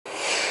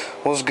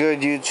What's good,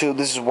 YouTube?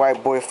 This is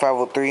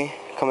Whiteboy503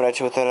 coming at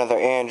you with another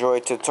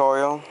Android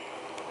tutorial.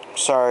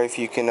 Sorry if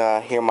you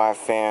can hear my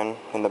fan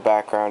in the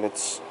background.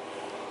 It's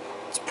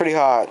pretty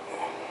hot.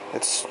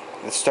 It's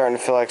starting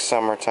to feel like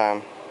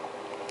summertime.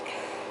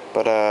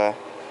 But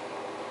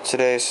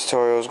today's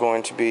tutorial is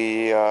going to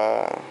be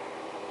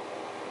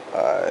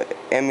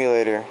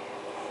emulator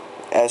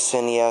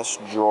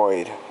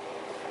SNESDroid.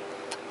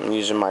 I'm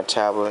using my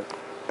tablet,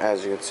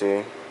 as you can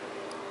see.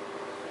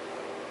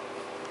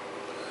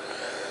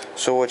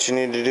 So what you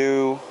need to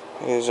do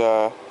is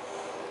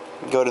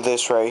go to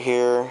this right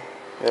here.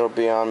 It'll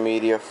be on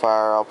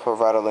MediaFire. I'll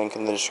provide a link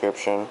in the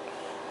description.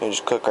 And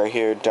just click right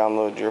here,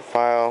 download your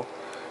file.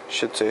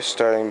 Should say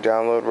starting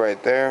download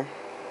right there.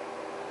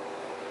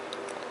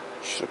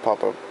 Should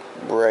pop up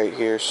right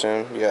here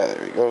soon. Yeah,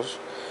 there he goes.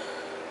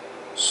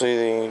 So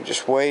you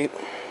just wait.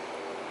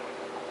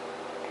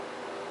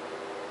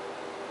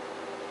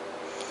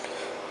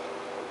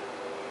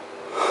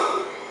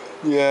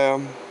 Yeah,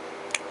 I'm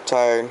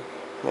tired.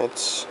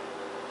 It's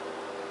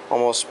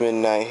almost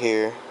midnight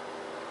here.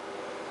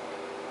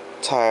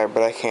 Tired,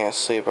 but I can't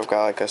sleep. I've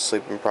got like a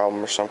sleeping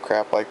problem or some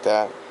crap like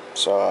that.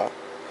 So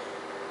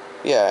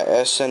yeah,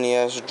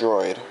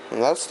 SNESDroid,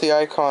 and that's the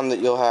icon that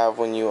you'll have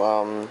when you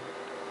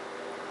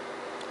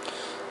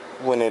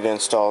when it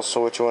installs. So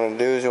what you want to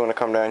do is you want to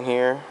come down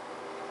here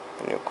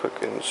and you'll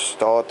click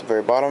install at the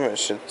very bottom. It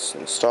should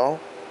install.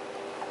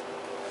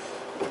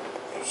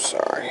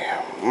 Sorry,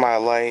 my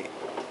light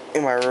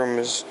in my room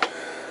is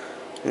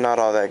not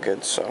all that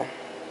good, so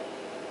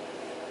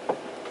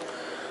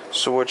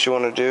what you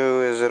want to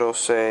do is it'll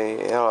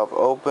have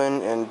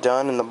open and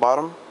done in the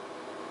bottom.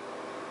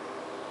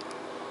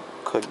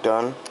 Click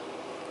done,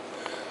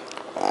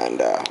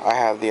 and I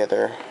have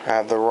the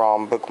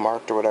ROM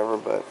bookmarked or whatever,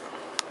 but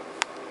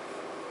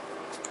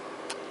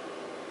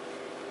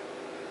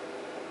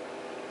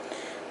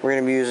we're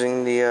gonna be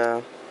using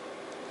the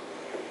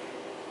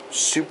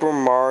Super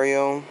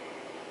Mario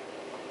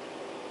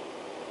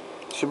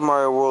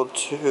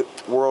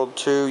World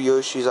 2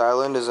 Yoshi's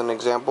Island as an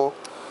example.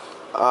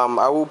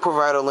 I will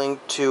provide a link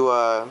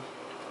to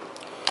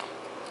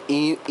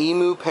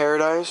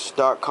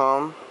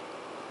emuparadise.com,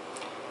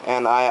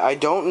 and I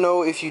don't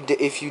know if you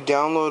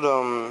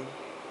download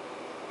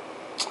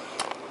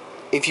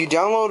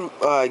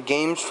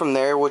games from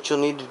there. What you'll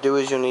need to do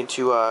is you'll need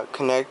to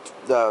connect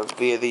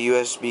via the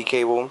USB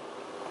cable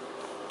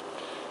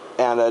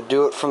and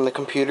do it from the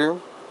computer.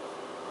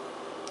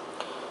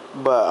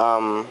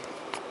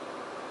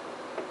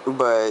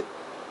 But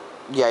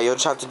yeah, you'll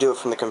just have to do it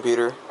from the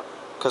computer,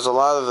 because a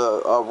lot of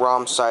the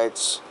ROM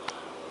sites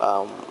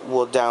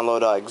will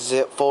download like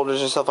zip folders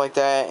and stuff like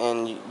that,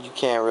 and you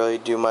can't really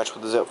do much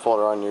with the zip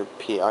folder on your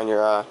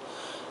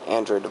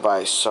Android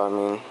device. So I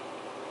mean,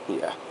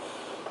 yeah.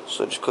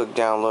 So just click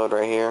download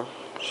right here.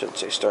 Should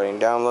say starting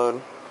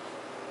download.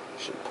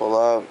 Should pull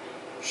up.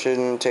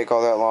 Shouldn't take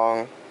all that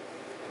long.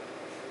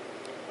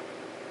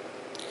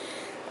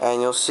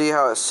 And you'll see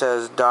how it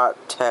says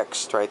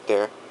 .text right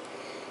there.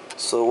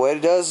 So what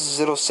it does is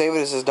it'll save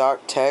it as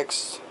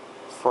 .text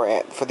for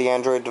the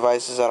Android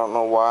devices. I don't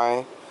know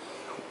why,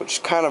 which is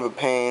kind of a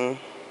pain.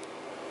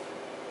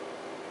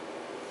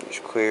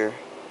 Just clear.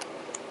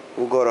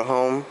 We'll go to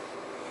home,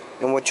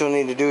 and what you'll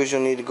need to do is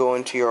you'll need to go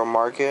into your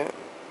market.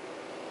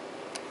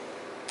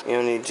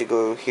 You'll need to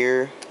go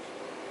here,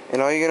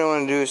 and all you're gonna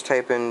want to do is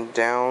type in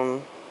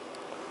download,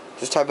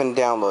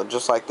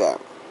 just like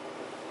that.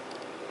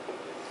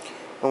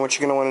 And what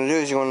you're gonna want to do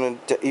is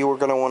you're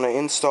gonna want to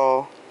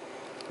install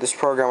this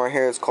program right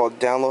here. It's called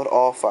Download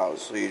All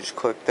Files. So you just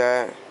click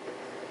that.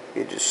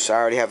 I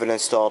already have it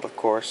installed, of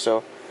course.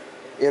 So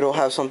it'll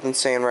have something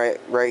saying right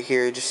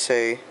here. Just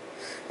say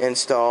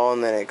install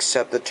and then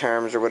accept the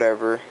terms or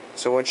whatever.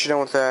 So once you're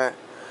done with that,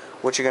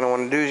 what you're gonna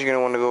want to do is you're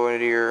gonna want to go in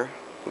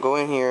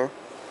here.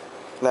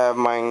 And I have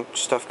my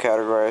stuff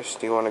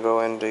categorized. You want to go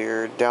into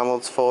your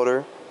downloads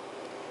folder,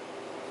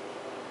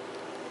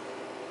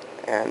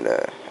 and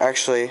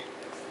actually,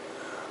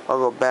 I'll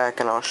go back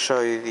and I'll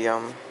show you the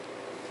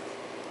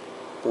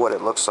what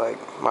it looks like.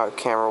 My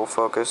camera will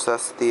focus.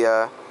 That's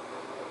the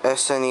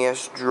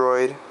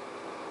SNESDroid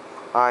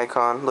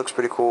icon. Looks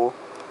pretty cool.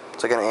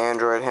 It's like an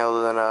Android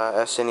held in a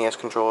SNES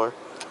controller.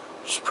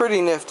 It's pretty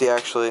nifty,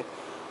 actually.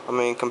 I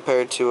mean,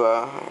 compared to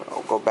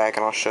I'll go back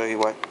and I'll show you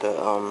what the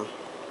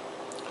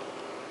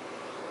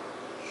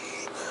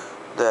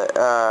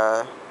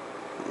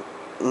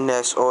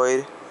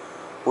SNESDroid,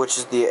 which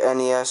is the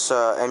NES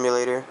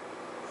emulator,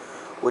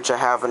 which I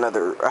have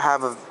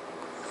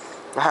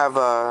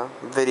a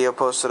video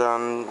posted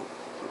on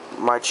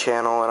my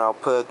channel, and I'll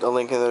put a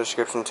link in the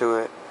description to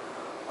it,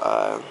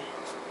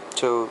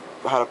 to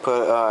how to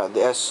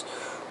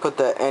put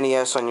the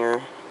NES on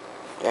your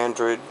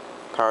Android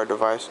powered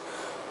device.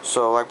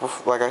 So like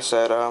I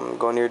said,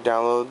 go into your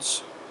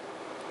downloads.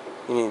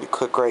 You need to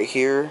click right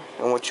here,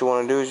 and what you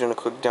want to do is you're going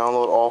to click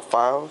download all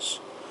files,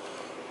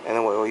 and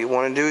then what you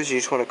want to do is you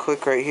just want to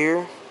click right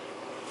here,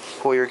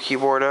 pull your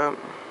keyboard up,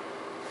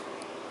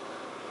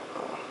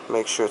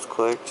 make sure it's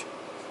clicked,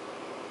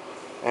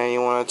 and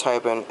you want to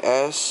type in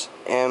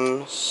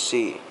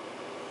SMC,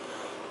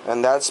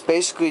 and that's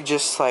basically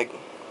just like,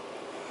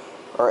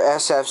 or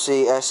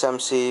SFC,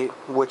 SMC,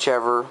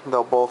 whichever,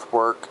 they'll both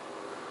work.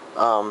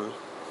 And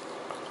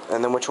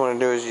then what you want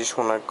to do is you just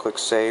want to click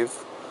save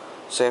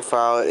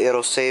file.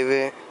 It'll save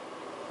it,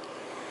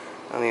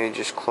 and then you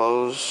just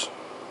close,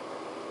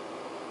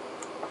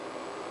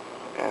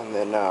 and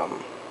then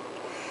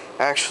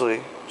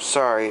actually,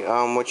 sorry,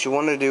 what you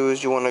want to do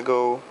is you want to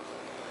go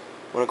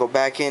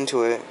back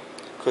into it,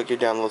 click your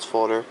downloads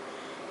folder,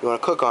 you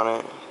want to click on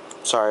it.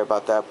 Sorry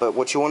about that, but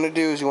what you want to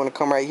do is you want to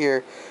come right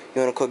here,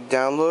 you want to click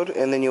download,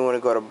 and then you want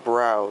to go to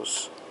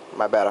browse.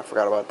 My bad, I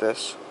forgot about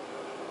this.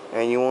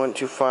 And you want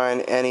to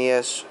find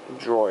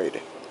SNESDroid,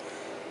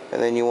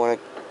 and then you want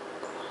to,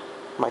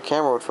 my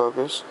camera would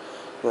focus,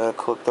 you want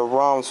to click the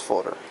ROMs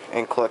folder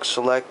and click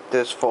select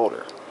this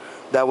folder.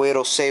 That way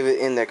it'll save it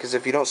in there, because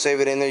if you don't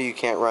save it in there you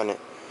can't run it.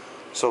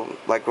 So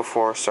like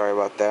before, sorry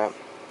about that,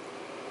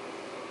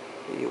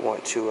 you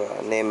want to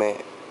name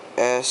it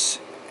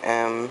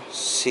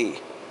SMC,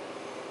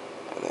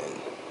 and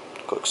then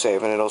click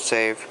save, and it'll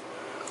save.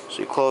 So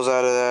you close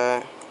out of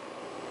that,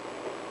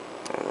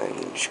 and then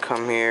you just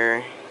come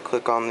here,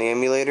 click on the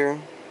emulator,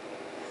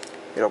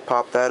 it'll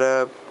pop that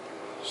up.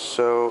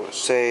 So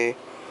say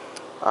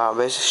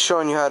basically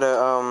showing you how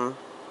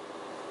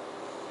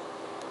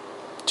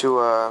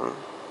to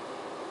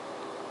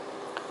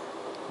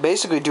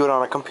basically do it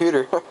on a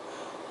computer.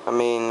 I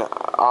mean,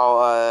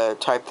 I'll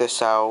type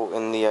this out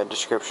in the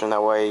description,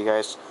 that way you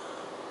guys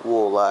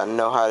will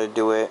know how to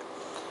do it.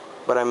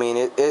 But I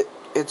mean,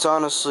 it's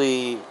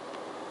honestly,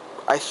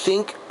 I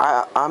think,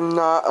 I'm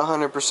not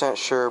 100%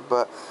 sure,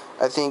 but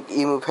I think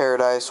Emu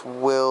Paradise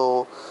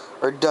will,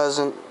 or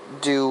doesn't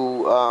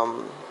do,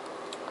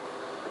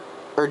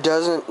 or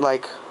doesn't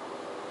like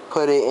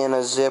put it in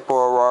a zip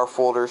or a RAR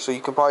folder, so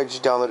you can probably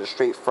just download it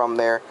straight from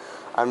there.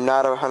 I'm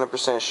not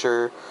 100%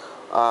 sure.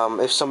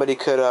 If somebody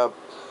could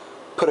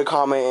put a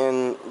comment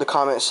in the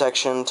comment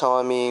section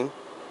telling me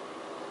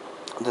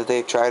that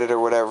they've tried it or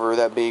whatever,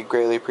 that'd be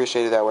greatly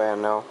appreciated. That way I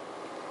know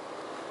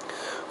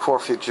for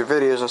future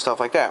videos and stuff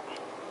like that.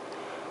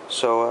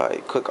 So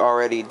you click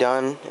already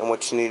done, and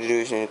what you need to do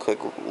is you need to click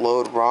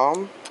load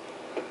ROM,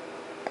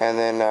 and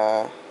then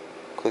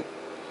click,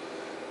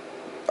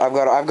 I've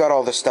got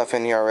all this stuff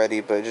in here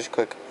already, but just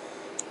click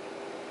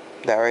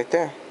that right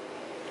there,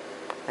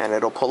 and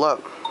it'll pull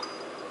up.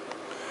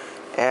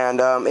 And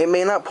it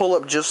may not pull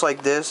up just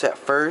like this at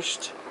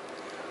first,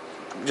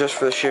 just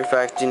for the sheer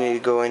fact you need to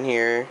go in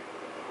here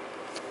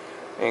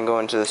and go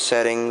into the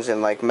settings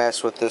and like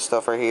mess with this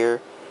stuff right here.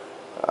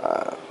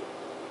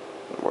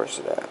 Where's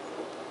it at?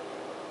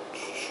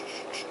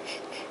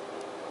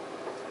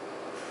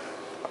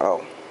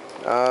 Oh,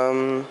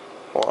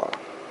 hold on.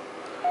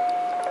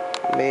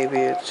 Maybe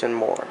it's in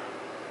more.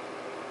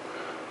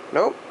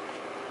 Nope.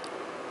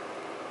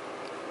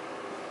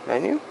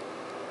 Menu?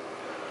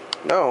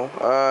 No.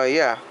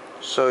 Yeah.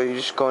 So you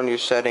just go into your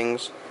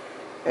settings,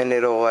 and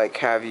it'll like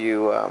have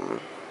you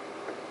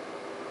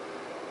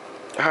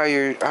how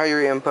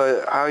your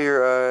input, how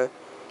your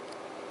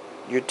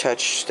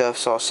touch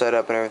stuff's all set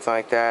up and everything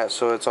like that.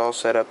 So it's all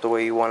set up the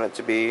way you want it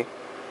to be.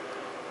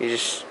 You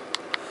just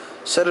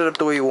set it up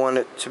the way you want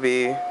it to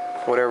be,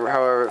 whatever,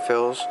 however it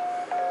feels.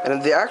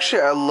 And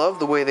actually, I love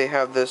the way they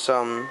have this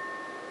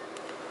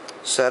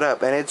set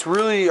up, and it's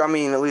really, I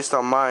mean, at least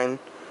on mine,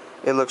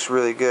 it looks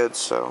really good.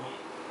 So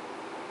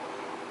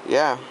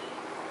yeah,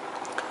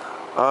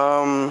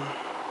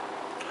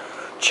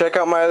 check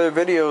out my other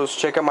videos,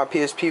 check out my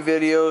PSP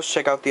videos,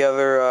 check out the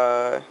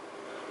other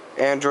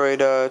Android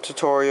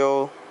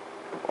tutorial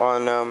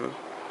on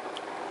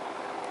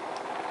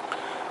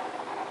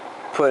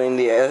putting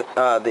the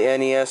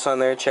NES on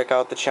there. Check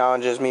out the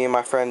challenges me and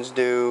my friends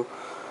do.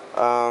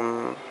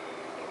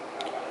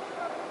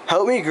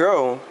 Help me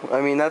grow.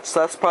 I mean, that's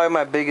probably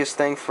my biggest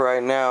thing for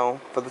right now,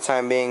 for the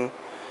time being.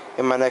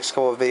 In my next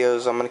couple of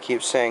videos, I'm gonna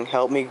keep saying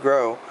help me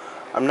grow.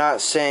 I'm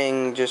not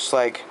saying just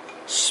like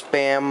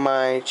spam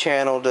my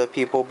channel to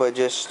people, but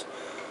just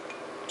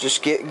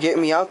get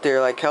me out there.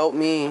 Like, help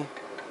me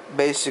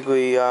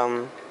basically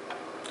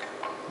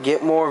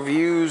get more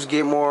views,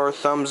 get more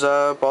thumbs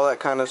up, all that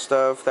kind of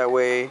stuff. That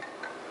way,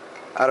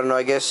 I don't know,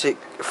 I guess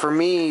for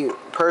me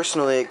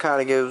personally, it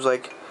kind of gives,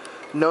 like,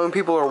 knowing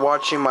people are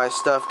watching my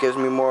stuff gives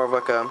me more of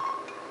like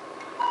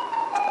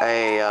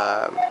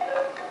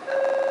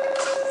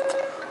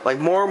like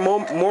more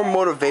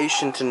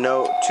motivation to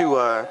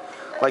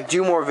like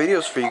do more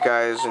videos for you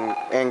guys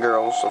and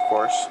girls, of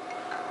course.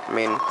 I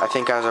mean, I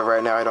think as of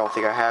right now, I don't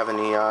think I have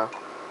any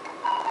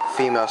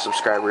female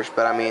subscribers,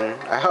 but I mean,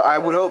 I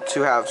would hope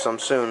to have some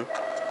soon.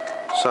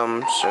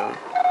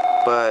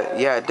 But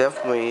yeah,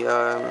 definitely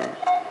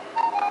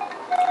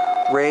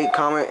rate,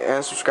 comment,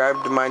 and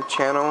subscribe to my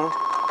channel.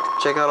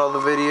 Check out all the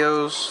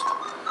videos.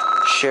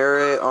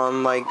 Share it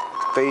on like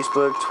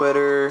Facebook,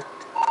 Twitter.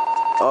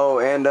 Oh,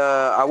 and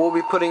I will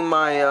be putting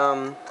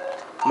my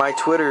my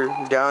Twitter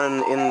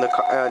down in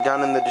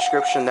the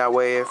description. That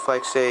way, if,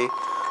 like, say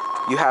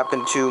you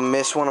happen to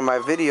miss one of my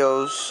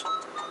videos,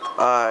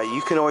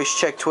 you can always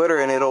check Twitter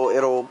and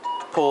it'll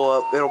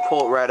pull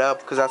it right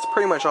up, because that's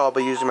pretty much all I'll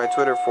be using my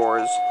Twitter for.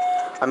 Is,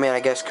 I mean, I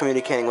guess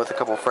communicating with a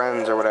couple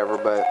friends or whatever,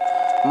 but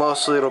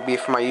mostly it'll be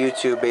for my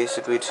YouTube,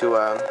 basically, to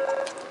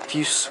if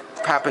you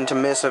happen to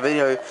miss a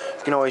video, you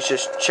can always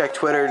just check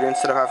Twitter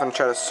instead of having to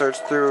try to search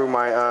through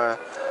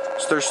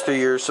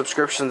your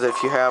subscriptions.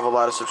 If you have a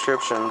lot of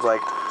subscriptions,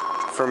 like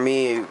for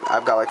me,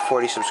 I've got like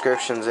 40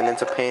 subscriptions, and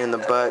it's a pain in the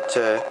butt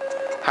to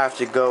have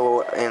to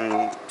go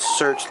and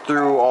search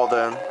through all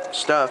the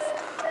stuff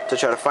to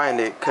try to find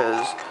it.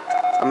 Because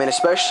I mean,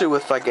 especially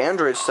with like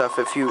Android stuff,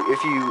 if you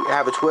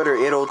have a Twitter,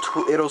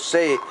 it'll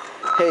say,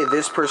 hey,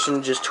 this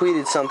person just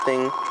tweeted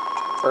something,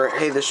 or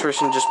hey, this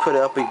person just put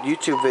up a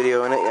YouTube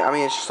video, and I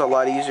mean, it's just a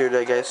lot easier to,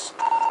 I guess,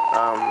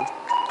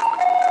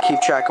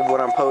 keep track of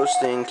what I'm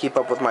posting, keep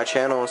up with my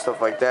channel and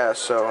stuff like that.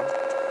 So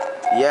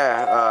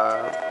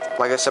yeah,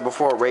 like I said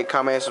before, rate,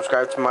 comment, and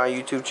subscribe to my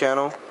YouTube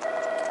channel,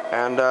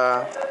 and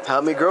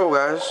help me grow,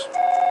 guys.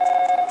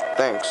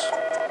 Thanks.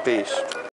 Peace.